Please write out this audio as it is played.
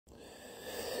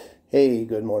Hey,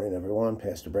 good morning, everyone.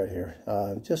 Pastor Brett here.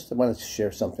 Just wanted to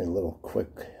share something a little quick,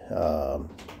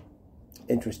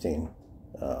 interesting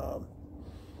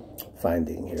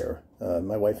finding here.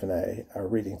 My wife and I are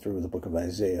reading through the book of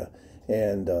Isaiah,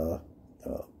 and of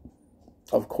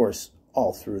course,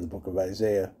 all through the book of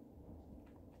Isaiah,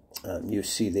 you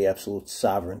see the absolute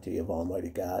sovereignty of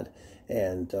Almighty God,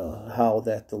 and how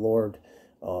that the Lord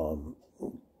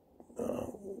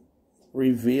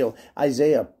revealed.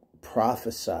 Isaiah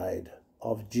prophesied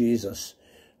of Jesus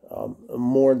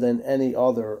more than any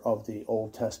other of the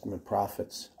Old Testament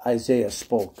prophets. Isaiah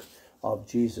spoke of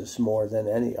Jesus more than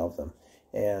any of them.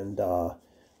 And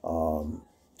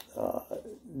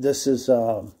this is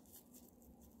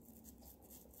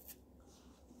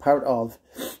part of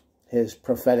his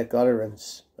prophetic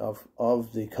utterance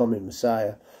of the coming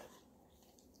Messiah.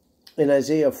 In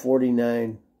Isaiah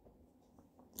 49,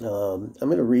 I'm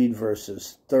going to read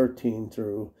verses 13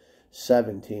 through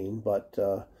 17,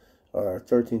 or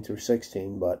 13 through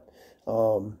 16, but I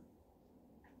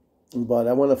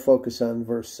want to focus on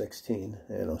verse 16,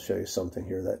 and I'll show you something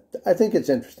here that I think it's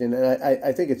interesting, and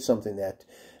I think it's something that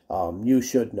you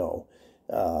should know,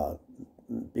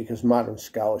 because modern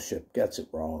scholarship gets it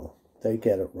wrong. They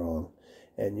get it wrong,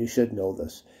 and you should know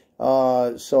this.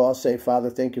 So I'll say, Father,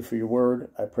 thank you for your word.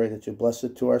 I pray that you bless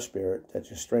it to our spirit, that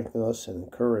you strengthen us and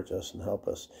encourage us and help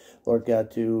us, Lord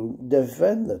God, to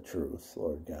defend the truth,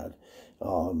 Lord God.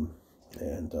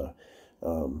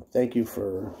 Thank you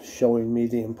for showing me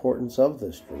the importance of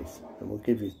this truth. And we'll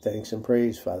give you thanks and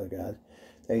praise, Father God.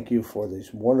 Thank you for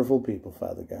these wonderful people,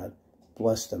 Father God.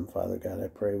 Bless them, Father God, I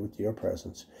pray with your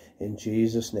presence. In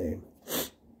Jesus' name,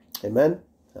 amen.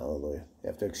 Hallelujah. You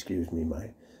have to excuse me, my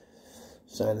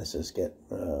sinuses get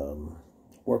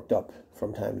worked up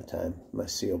from time to time. My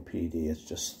COPD, it's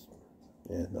just,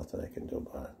 nothing I can do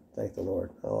about it. Thank the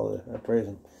Lord. Hallelujah. I praise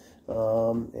him.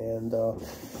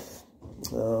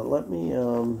 Let me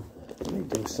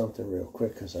do something real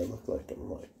quick, because I look like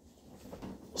I'm like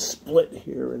split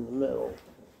here in the middle.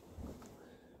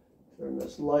 Turn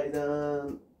this light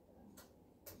on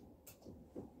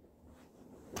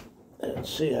and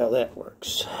see how that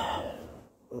works.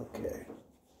 Okay.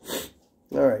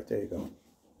 All right, there you go.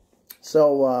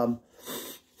 So,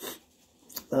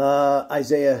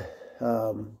 Isaiah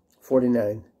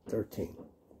 49:13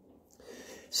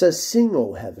 says, "Sing,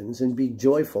 O heavens, and be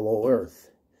joyful, O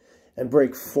earth, and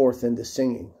break forth into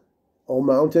singing, O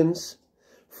mountains,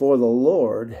 for the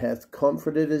Lord hath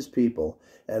comforted his people,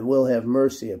 and will have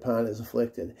mercy upon his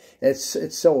afflicted." It's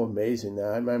so amazing.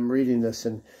 Now I'm reading this,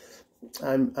 and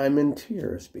I'm in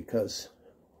tears, because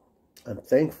I'm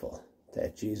thankful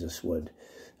that Jesus would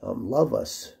love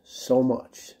us so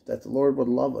much, that the Lord would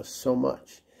love us so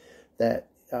much, that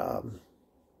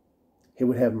he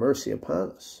would have mercy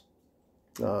upon us.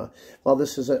 Well,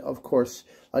 this is, of course,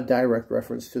 a direct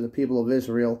reference to the people of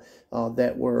Israel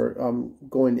that were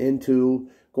going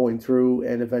through,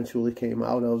 and eventually came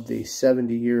out of the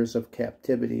 70 years of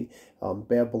captivity,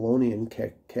 Babylonian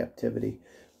captivity.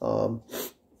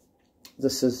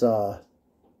 This is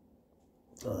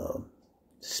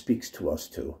speaks to us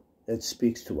too. It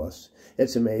speaks to us.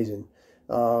 It's amazing.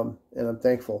 And I'm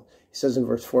thankful. He says in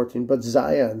verse 14, "But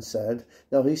Zion said,"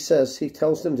 now he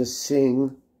tells them to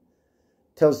sing,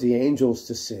 tells the angels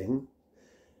to sing.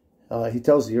 He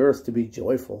tells the earth to be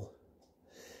joyful.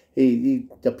 The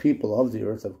people of the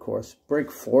earth, of course, break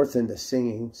forth into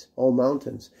singings, all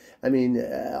mountains. I mean,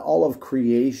 all of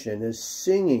creation is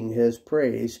singing his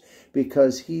praise,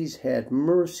 because he's had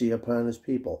mercy upon his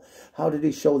people. How did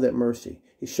he show that mercy?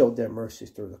 He showed that mercy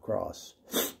through the cross.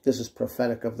 This is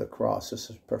prophetic of the cross.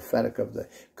 This is prophetic of the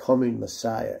coming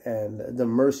Messiah and the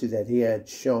mercy that he had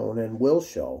shown and will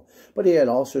show. But he had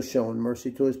also shown mercy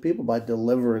to his people by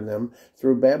delivering them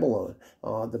through Babylon,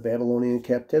 the Babylonian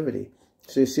captivity.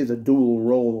 So you see the dual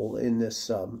role in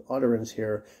this utterance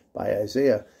here by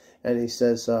Isaiah. And he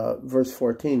says, verse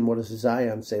 14, what does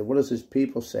Zion say? What does his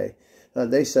people say?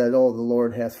 They said, "Oh, the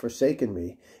Lord hath forsaken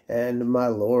me, and my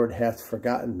Lord hath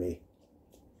forgotten me."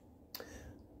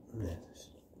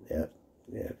 Yeah.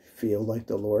 Feel like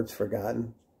the Lord's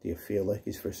forgotten? Do you feel like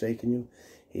he's forsaken you?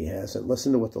 He hasn't.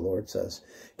 Listen to what the Lord says.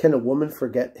 "Can a woman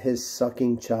forget his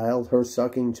sucking child, her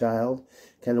sucking child?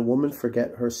 Can a woman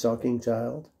forget her sucking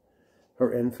child,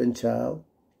 her infant child,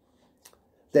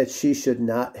 that she should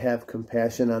not have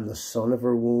compassion on the son of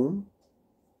her womb?"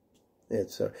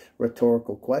 It's a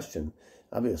rhetorical question.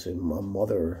 Obviously,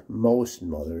 most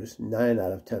mothers, 9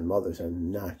 out of 10 mothers, are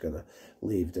not going to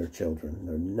leave their children.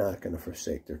 They're not going to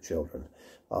forsake their children.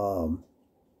 But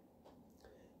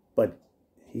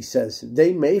he says,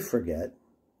 "They may forget,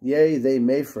 yea, they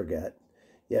may forget,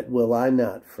 yet will I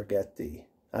not forget thee.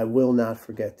 I will not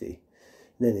forget thee.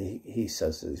 And then he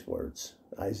says these words.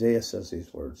 Isaiah says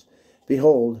these words.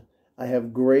 Behold, I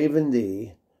have graven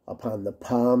thee upon the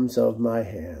palms of my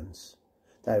hands.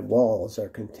 Thy walls are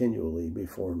continually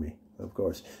before me. Of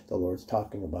course, the Lord's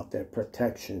talking about that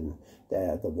protection,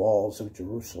 that the walls of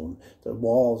Jerusalem, the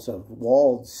walls of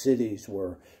walled cities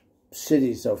were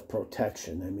cities of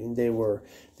protection. I mean, the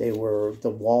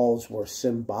walls were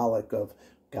symbolic of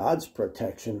God's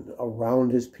protection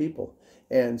around his people.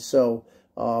 And so,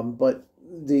 but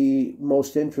the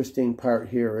most interesting part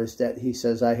here is that he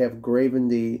says, I have graven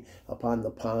thee upon the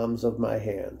palms of my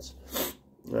hands.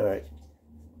 All right.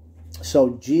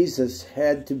 So Jesus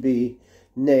had to be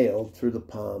nailed through the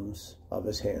palms of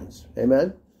his hands.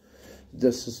 Amen?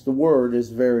 The word is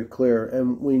very clear,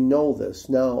 and we know this.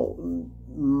 Now,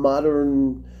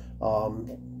 modern,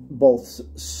 both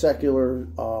secular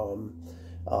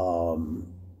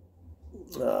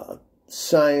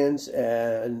science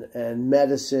and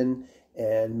medicine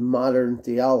and modern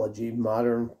theology,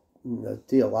 modern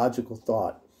theological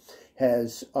thought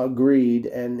has agreed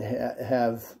and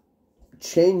have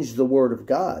changed the Word of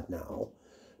God now,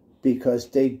 because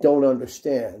they don't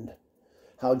understand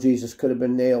how Jesus could have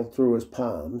been nailed through his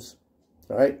palms.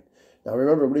 All right? Now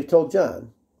remember what he told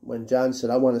John, when John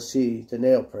said, I want to see the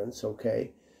nail prints,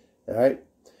 okay? All right?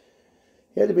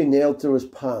 He had to be nailed through his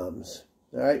palms.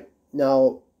 All right?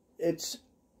 Now, it's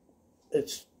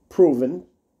proven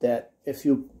that if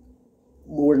you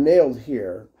were nailed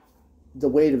here, the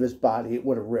weight of his body, it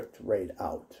would have ripped right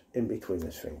out in between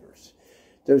his fingers.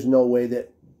 There's no way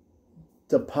that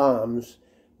the palms,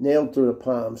 nailed through the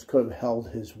palms, could have held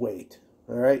his weight.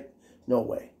 All right? No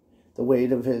way. The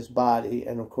weight of his body,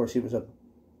 and of course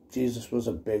Jesus was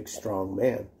a big, strong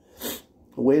man.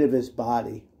 The weight of his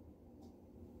body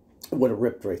would have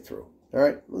ripped right through. All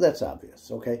right? Well, that's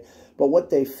obvious, okay? But what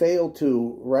they failed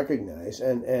to recognize,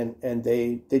 and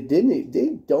they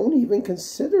don't even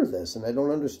consider this, and I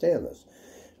don't understand this.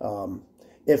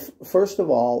 If, first of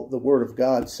all, the Word of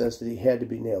God says that he had to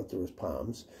be nailed through his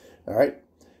palms, all right,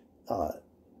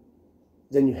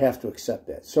 then you have to accept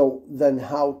that. So then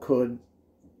how could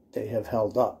they have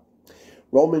held up?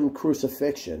 Roman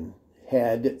crucifixion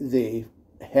had the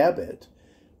habit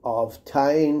of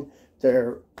tying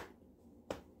their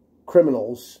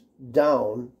criminals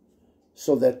down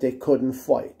so that they couldn't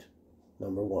fight,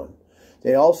 number one.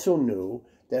 They also knew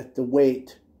that the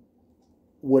weight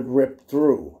would rip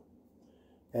through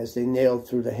as they nailed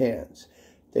through the hands.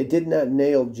 They did not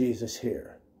nail Jesus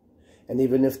here. And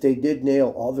even if they did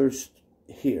nail others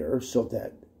here so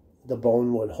that the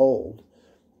bone would hold,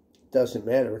 doesn't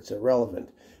matter, it's irrelevant.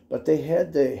 But they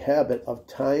had the habit of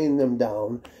tying them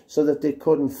down so that they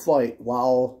couldn't fight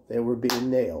while they were being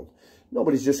nailed.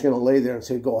 Nobody's just going to lay there and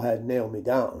say, go ahead and nail me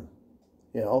down.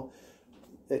 You know,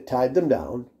 they tied them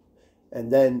down,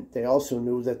 and then they also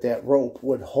knew that that rope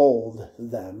would hold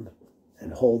them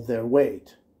and hold their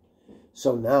weight.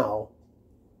 So now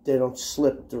they don't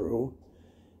slip through.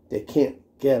 They can't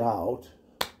get out.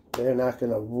 They're not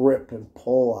going to rip and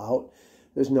pull out.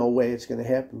 There's no way it's going to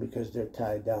happen because they're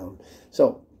tied down.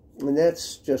 So, and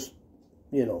that's just,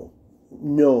 you know,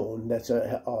 known. That's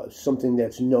something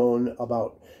that's known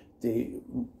about the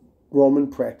Roman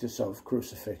practice of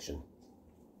crucifixion.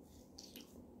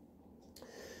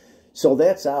 So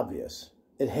that's obvious.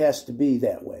 It has to be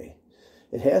that way.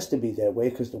 It has to be that way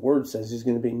because the Word says he's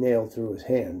going to be nailed through his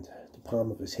hand, the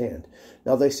palm of his hand.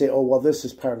 Now they say, oh, well, this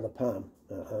is part of the palm.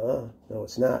 No,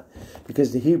 it's not.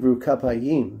 Because the Hebrew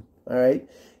kapayim, all right,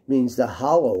 means the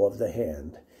hollow of the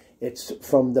hand. It's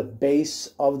from the base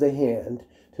of the hand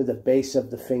to the base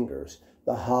of the fingers,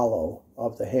 the hollow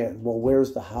of the hand. Well,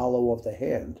 where's the hollow of the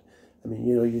hand? I mean,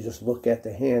 you know, you just look at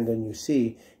the hand and you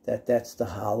see that that's the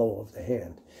hollow of the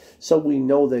hand. So we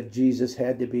know that Jesus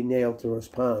had to be nailed through his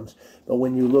palms. But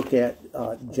when you look at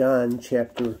John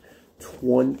chapter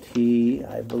 20,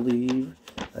 I believe,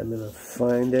 I'm going to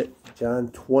find it. John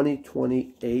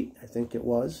 20:28, I think it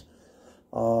was.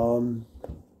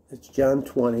 It's John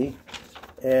 20.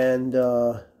 And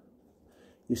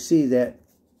you see that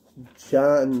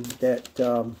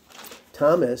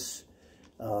Thomas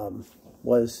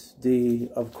was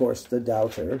of course, the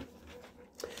doubter.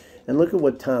 And look at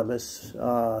what Thomas,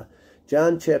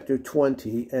 John chapter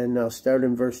 20, and now start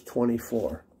in verse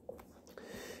 24.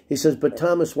 He says, but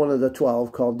Thomas, one of the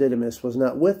 12, called Didymus, was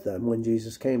not with them when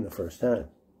Jesus came the first time.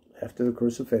 After the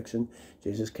crucifixion,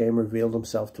 Jesus came, revealed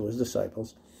himself to his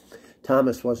disciples.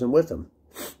 Thomas wasn't with them.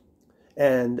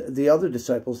 And the other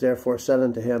disciples therefore said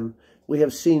unto him, we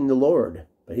have seen the Lord.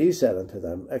 But he said unto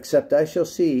them, except I shall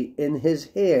see in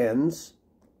his hands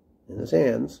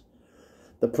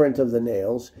the print of the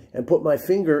nails, and put my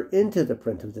finger into the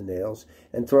print of the nails,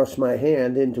 and thrust my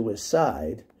hand into his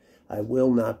side, I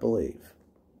will not believe.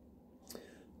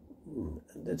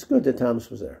 It's good that Thomas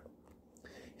was there.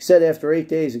 He said after 8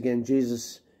 days, again,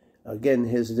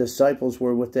 his disciples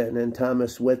were within, and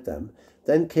Thomas with them.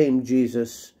 Then came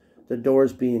Jesus, the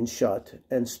doors being shut,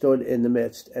 and stood in the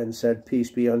midst, and said,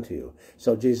 Peace be unto you.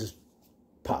 So Jesus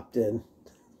popped in.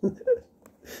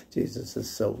 Jesus is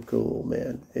so cool,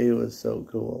 man. He was so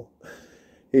cool.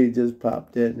 He just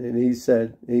popped in, and he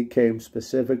said, he came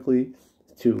specifically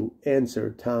to answer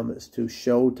Thomas, to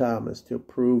show Thomas, to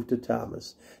prove to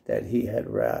Thomas that he had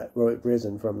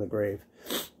risen from the grave.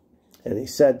 And he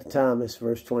said to Thomas,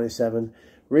 verse 27,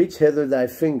 Reach hither thy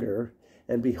finger,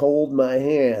 and behold my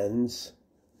hands.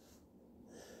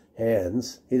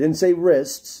 Hands. He didn't say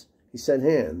wrists. He said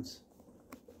hands.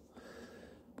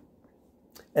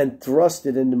 And thrust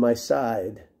it into my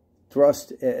side.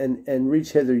 Thrust, and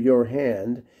reach hither your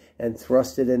hand, and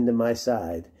thrust it into my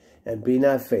side. And be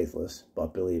not faithless,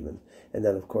 but believing. And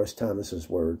then, of course, Thomas's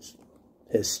words,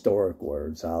 historic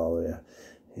words, hallelujah.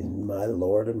 My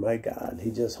Lord and my God.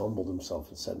 He just humbled himself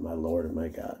and said, my Lord and my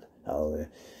God. Hallelujah.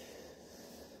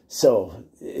 So,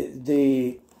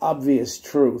 the obvious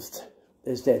truth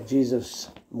is that Jesus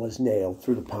was nailed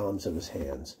through the palms of his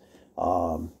hands.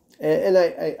 And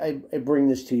I bring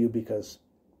this to you because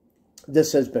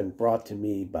this has been brought to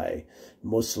me by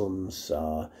Muslims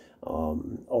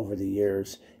over the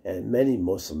years, and many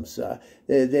Muslims.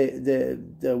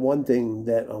 The one thing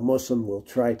that a Muslim will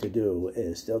try to do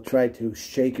is they'll try to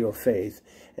shake your faith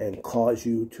and cause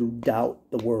you to doubt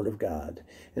the Word of God.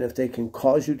 And if they can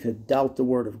cause you to doubt the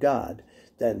Word of God,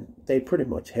 then they pretty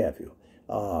much have you.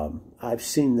 I've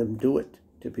seen them do it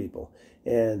to people.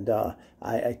 And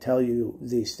I tell you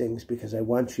these things because I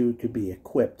want you to be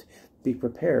equipped, be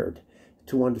prepared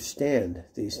to understand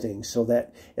these things so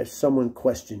that if someone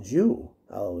questions you,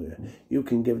 hallelujah, you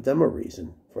can give them a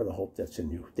reason for the hope that's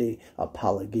in you. The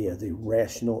apologia, the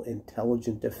rational,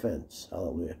 intelligent defense,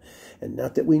 hallelujah. And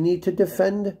not that we need to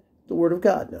defend the Word of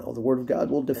God now. The Word of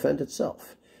God will defend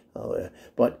itself. Hallelujah.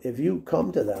 But if you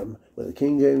come to them with a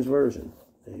King James Version,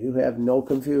 and you have no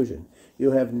confusion,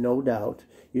 you have no doubt,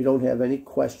 you don't have any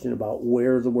question about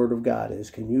where the Word of God is,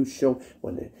 can you show,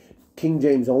 when the King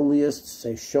James onlyists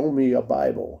say, show me a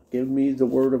Bible, give me the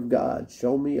Word of God,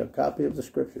 show me a copy of the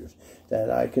Scriptures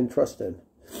that I can trust in.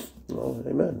 Well,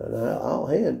 amen. And I'll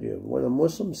hand you. When a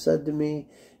Muslim said to me,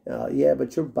 yeah,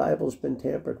 but your Bible's been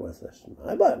tampered with.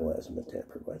 My Bible hasn't been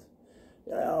tampered with.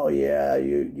 Oh, yeah,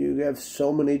 you have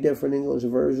so many different English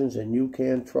versions and you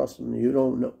can't trust them. You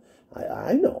don't know.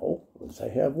 I know, because I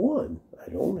have one.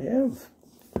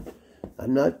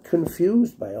 I'm not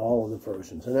confused by all of the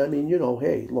versions. And I mean, you know,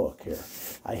 hey, look here.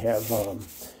 I have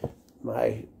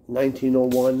my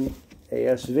 1901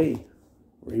 ASV,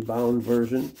 rebound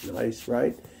version. Nice,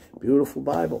 right? Beautiful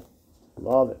Bible.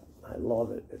 Love it. I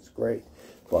love it. It's great.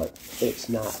 But it's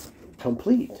not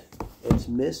complete. It's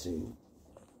missing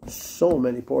so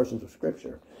many portions of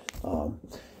Scripture.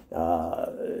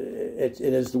 It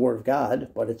is the Word of God,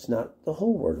 but it's not the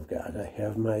whole Word of God. I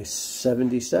have my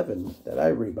 77 that I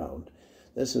rebound.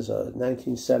 This is a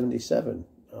 1977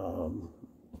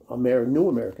 New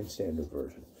American Standard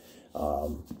Version.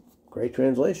 Great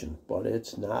translation, but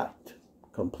it's not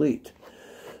complete.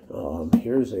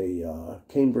 Here's a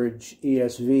Cambridge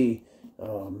ESV.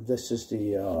 This is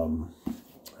the,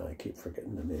 I keep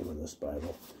forgetting the name of this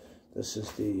Bible. This is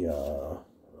the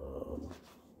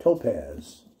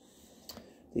Topaz.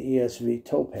 The ESV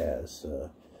Topaz.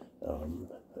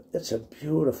 It's a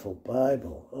beautiful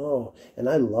Bible. Oh, and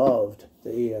I loved the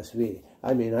ESV.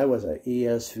 I mean, I was an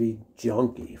ESV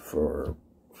junkie for,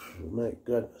 my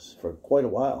goodness, for quite a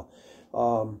while.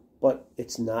 But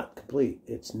it's not complete.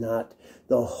 It's not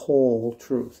the whole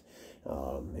truth.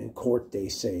 In court, they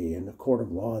say, in the court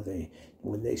of law,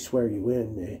 when they swear you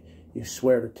in, you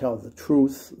swear to tell the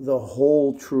truth, the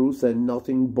whole truth, and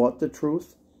nothing but the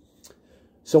truth.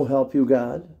 So help you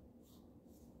God.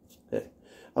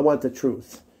 I want the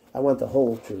truth. I want the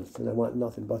whole truth, and I want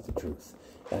nothing but the truth.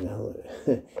 And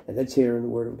it's here in the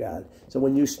Word of God. So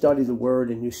when you study the Word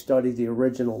and you study the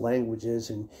original languages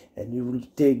and you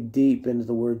dig deep into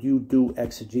the Word, you do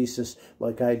exegesis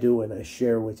like I do and I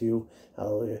share with you,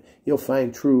 you'll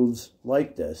find truths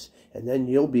like this. And then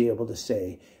you'll be able to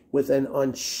say, with an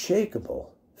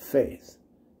unshakable faith,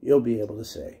 you'll be able to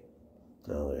say,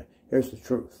 here's the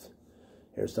truth.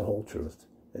 Here's the whole truth.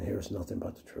 And here's nothing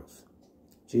but the truth.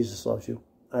 Jesus loves you.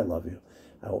 I love you.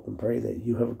 I hope and pray that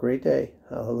you have a great day.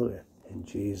 Hallelujah. In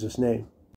Jesus' name.